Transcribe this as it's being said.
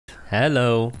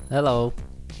Hello. Hello.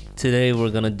 Today we're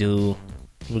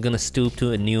gonna stoop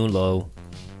to a new low.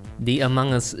 The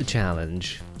Among Us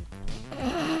challenge.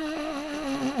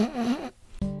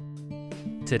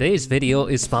 Today's video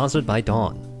is sponsored by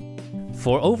Dawn.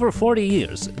 For over 40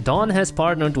 years, Dawn has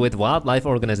partnered with wildlife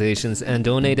organizations and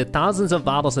donated thousands of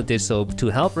bottles of dish soap to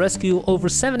help rescue over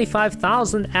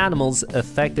 75,000 animals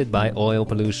affected by oil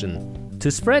pollution. To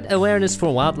spread awareness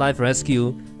for wildlife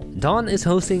rescue, Dawn is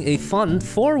hosting a fun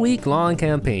 4-week-long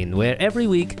campaign where every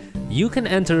week you can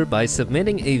enter by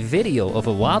submitting a video of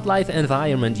a wildlife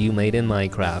environment you made in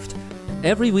Minecraft.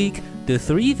 Every week, the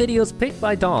 3 videos picked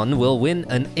by Dawn will win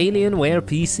an Alienware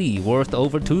PC worth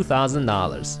over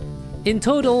 $2,000. In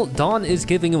total, Dawn is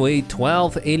giving away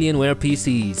 12 Alienware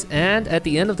PCs, and at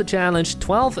the end of the challenge,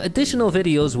 12 additional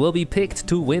videos will be picked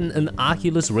to win an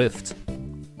Oculus Rift.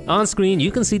 On screen, you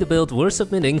can see the build we're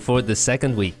submitting for the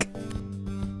 2nd week.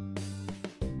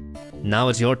 Now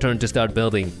it's your turn to start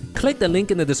building. Click the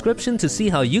link in the description to see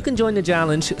how you can join the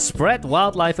challenge, spread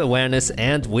wildlife awareness,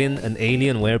 and win an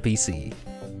Alienware PC.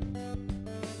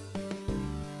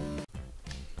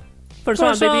 First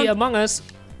round, baby, Among Us.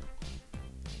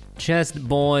 Chest,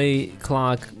 boy,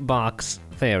 clock, box,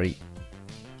 fairy.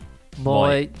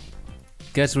 Boy.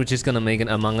 Guess we're just gonna make an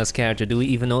Among Us character. Do we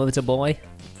even know if it's a boy?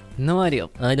 No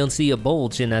idea. I don't see a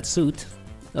bulge in that suit.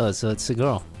 Oh, so it's a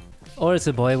girl. Or it's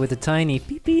a boy with a tiny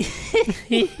pee-pee.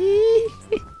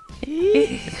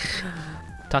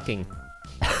 Tucking.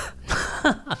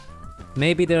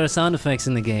 Maybe there are sound effects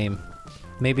in the game.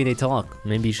 Maybe they talk.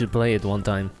 Maybe you should play it one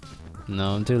time.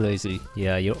 No, I'm too lazy.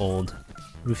 Yeah, you're old.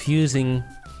 Refusing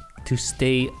to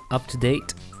stay up to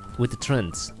date with the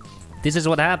trends. This is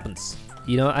what happens.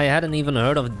 You know, I hadn't even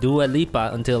heard of Dua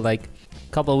Lipa until like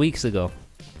a couple of weeks ago.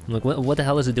 I'm like, what the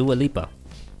hell is a Dua Lipa?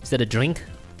 Is that a drink?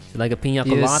 Is it like a pina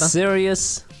colada? You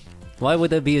serious? Why would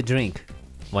that be a drink?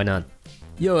 Why not?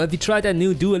 Yo, have you tried that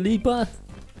new Dua Lipa?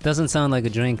 Doesn't sound like a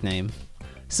drink name.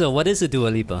 So what is a Dua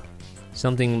Lipa?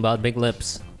 Something about big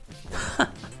lips.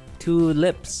 2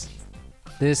 lips.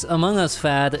 This Among Us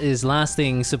fad is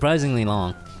lasting surprisingly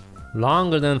long.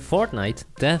 Longer than Fortnite.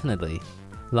 Definitely.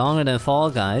 Longer than Fall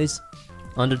Guys.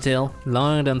 Undertale.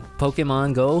 Longer than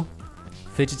Pokemon Go.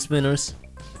 Fidget spinners.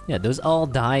 Yeah, those all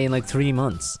die in like 3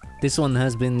 months. This one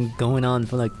has been going on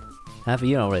for like half a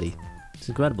year already. It's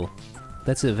incredible.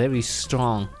 That's a very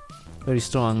strong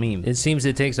meme. It seems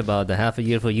it takes about a half a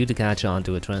year for you to catch on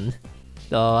to a trend.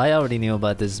 Oh, I already knew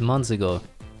about this months ago.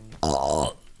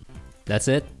 Oh. That's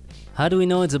it? How do we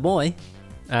know it's a boy?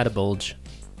 Add a bulge.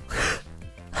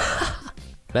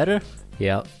 Better?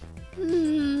 Yeah.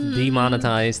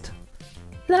 Demonetized.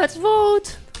 Let's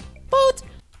vote! Vote!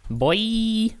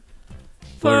 Boy!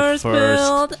 First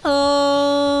build!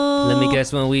 Oh! Let me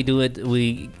guess, when we do it,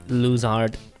 we lose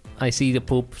hard. I see the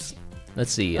poops.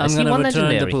 Let's see. I'm gonna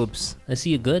return the poops. I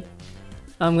see a good.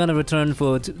 I'm gonna return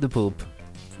food the poop.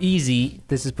 Easy.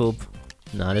 This is poop.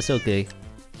 Nah, that's okay.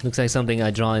 Looks like something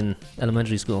I draw in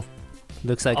elementary school.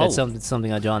 Looks like it's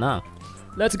something I draw now.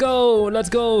 Let's go! Let's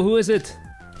go! Who is it?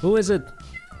 Who is it?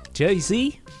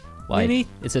 JC? Why? Maybe?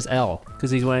 It says L.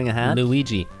 Because he's wearing a hat?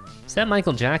 Luigi. Is that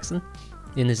Michael Jackson?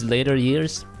 In his later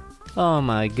years? Oh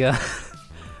my god.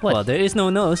 What? Well, there is no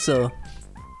nose, so...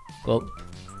 Well,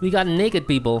 we got naked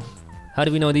people. How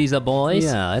do we know these are boys?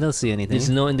 Yeah, I don't see anything. There's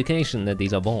no indication that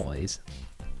these are boys.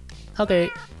 Okay.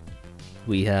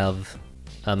 We have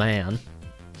a man.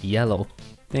 Yellow.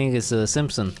 I think it's a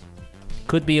Simpson.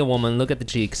 Could be a woman. Look at the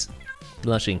cheeks.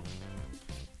 Blushing.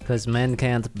 Because men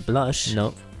can't blush.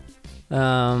 No.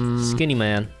 Skinny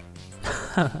man.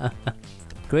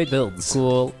 Great builds.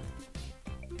 Cool.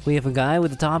 We have a guy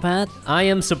with a top hat. I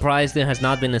am surprised there has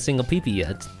not been a single peepee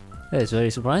yet. That is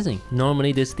very surprising.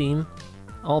 Normally this team,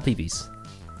 all peepees.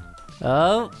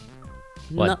 Oh.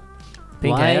 What? No.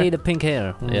 Pink Why hair? the pink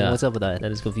hair? Yeah. What's up with that?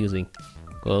 That is confusing.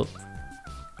 Go.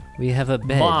 We have a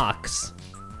bed. Box.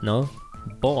 No.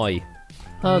 Boy.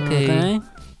 Okay.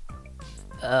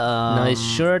 Nice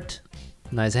shirt.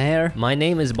 Nice hair. My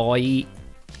name is Boy.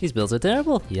 These builds are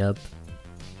terrible. Yep.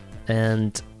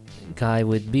 And guy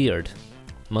with beard.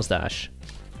 Mustache.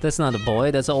 That's not a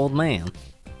boy, that's an old man.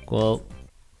 Cool.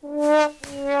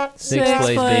 6th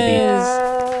place, baby.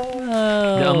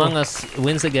 Oh. The Among Us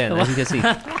wins again, as you can see.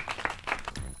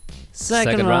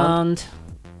 Second round.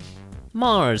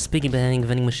 Mars, Piggy Bank,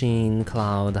 vending machine,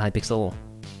 cloud, Hypixel.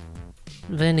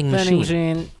 Vending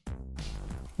machine.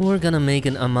 We're gonna make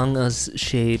an Among Us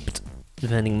shaped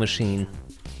vending machine.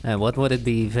 And what would it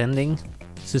be vending?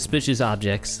 Suspicious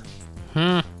objects.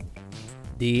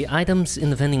 The items in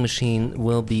the vending machine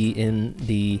will be in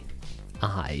the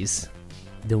eyes.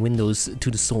 The windows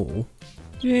to the soul.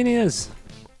 Genius.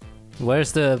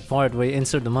 Where's the part where you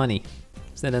insert the money?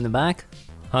 Is that in the back?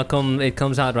 How come it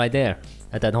comes out right there?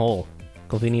 At that hole.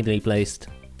 Conveniently placed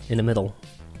in the middle.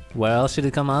 Where else should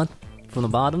it come out? From the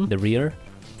bottom? The rear.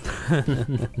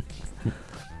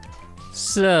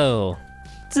 So,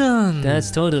 Done.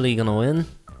 that's totally gonna win.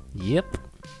 Yep.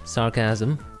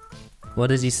 Sarcasm.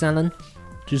 What is he selling?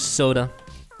 Just soda.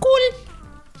 Cool.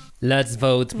 Let's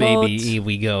vote, baby. Vote. Here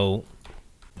we go.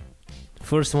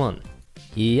 First one.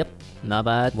 Yep. Not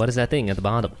bad. What is that thing at the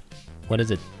bottom? What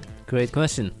is it? Great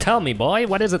question. Tell me, boy.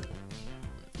 What is it?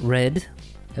 Red.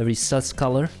 Every sus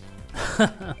color.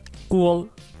 Cool.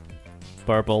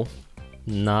 Purple.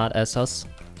 Not as sus.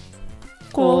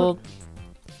 Cool.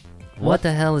 What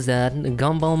the hell is that? A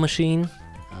gumball machine?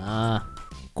 Ah.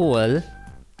 Cool.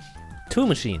 Two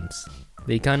machines.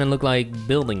 They kind of look like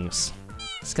buildings.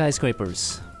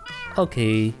 Skyscrapers.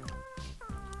 Okay.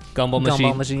 Gumball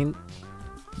machine. Gumball machine.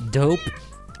 Dope.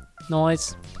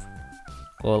 Nice.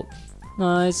 Well,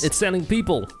 Nice. it's selling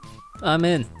people. I'm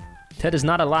in. That is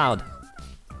not allowed.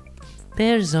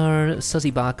 There's our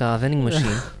Sussy Baka vending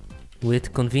machine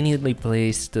with conveniently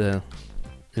placed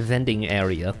vending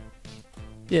area.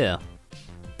 Yeah.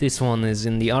 This one is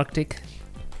in the Arctic.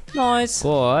 Nice.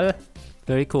 Cool.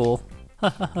 Very cool.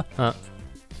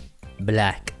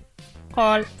 Black.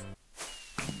 Cool.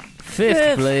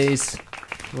 Fifth place.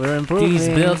 We're improving. These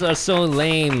builds are so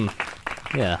lame.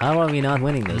 Yeah, how are we not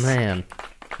winning this? Man,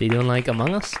 they don't like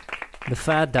Among Us? The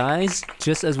fat dies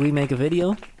just as we make a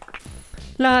video?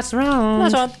 Last round.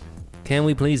 Last round. Can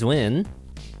we please win?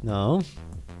 No.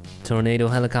 Tornado,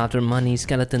 helicopter, money,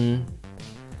 skeleton.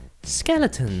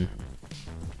 Skeleton.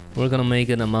 We're gonna make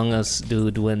an Among Us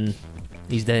dude when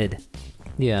he's dead.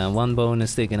 Yeah, one bone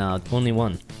is sticking out. Only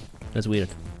one. That's weird.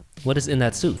 What is in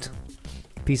that suit?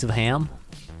 Piece of ham.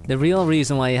 The real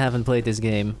reason why you haven't played this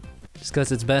game is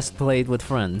because it's best played with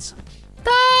friends.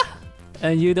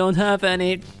 And you don't have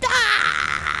any.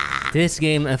 This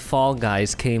game and Fall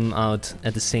Guys came out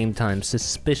at the same time,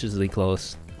 suspiciously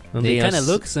close. And They are kind of s-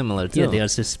 look similar too. Yeah, they are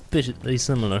suspiciously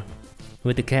similar.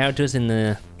 With the characters in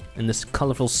the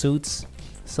colorful suits.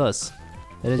 sus.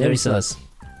 That is Very very sus. sus.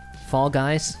 Fall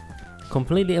Guys,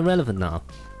 completely irrelevant now.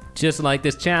 Just like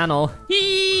this channel.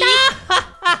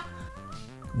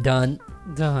 Done.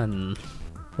 Done.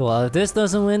 Well, if this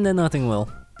doesn't win, then nothing will.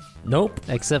 Nope.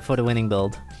 Except for the winning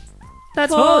build.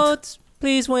 Let's vote.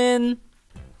 Please win.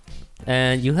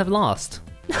 And you have lost.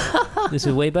 This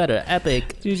is way better.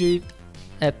 Epic. GG.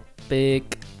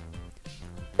 Epic.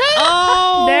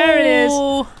 Oh! There it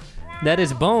is. That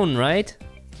is bone, right?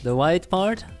 The white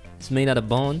part? It's made out of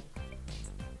bone.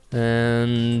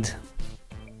 And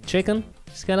chicken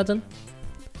skeleton.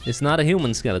 It's not a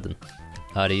human skeleton.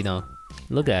 How do you know?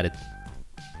 Look at it.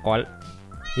 Well,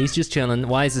 he's just chilling.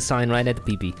 Why is the sign right at the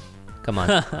peepee? Come on.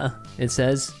 It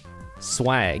says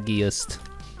swaggiest.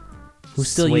 Who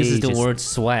still uses the Swaggiest. word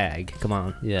swag? Come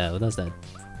on. Yeah, what does that?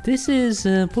 This is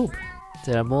poop.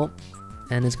 Terrible.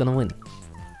 And it's gonna win.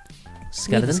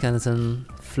 Skeleton. Skeleton. Skeleton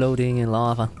floating in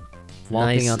lava.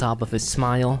 Walking Nice on top of it.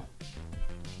 smile.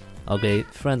 Okay,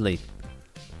 Friendly.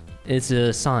 it's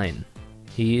a sign.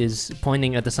 He is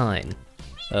pointing at the sign.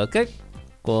 Okay.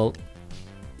 Cool.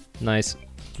 Nice.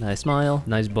 Nice smile.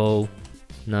 Nice bow.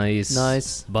 Nice.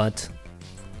 Nice. Butt.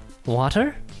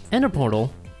 Water. Ender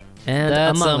portal. And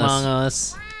That's Among Among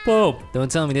Us. Us. Poop.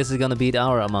 Don't tell me this is gonna beat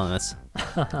our Among Us.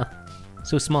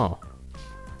 So small.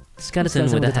 Skeleton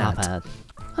Skeleton with a top hat.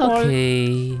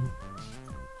 Okay.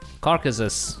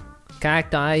 Carcasses.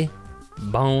 Cacti.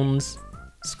 Bones.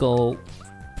 Skull.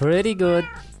 Pretty good.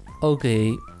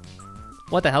 Okay.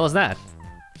 What the hell is that?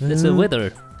 It's a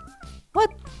wither.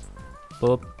 What?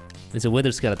 Boop. It's a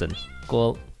wither skeleton.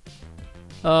 Cool.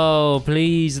 Oh,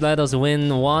 please let us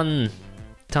win one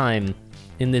time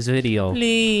in this video.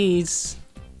 Please.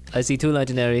 I see 2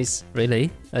 legendaries.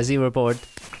 Really? I see report.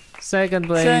 Second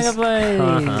place. Second place.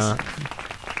 Haha.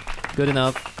 Good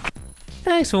enough.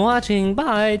 Thanks for watching.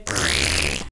 Bye.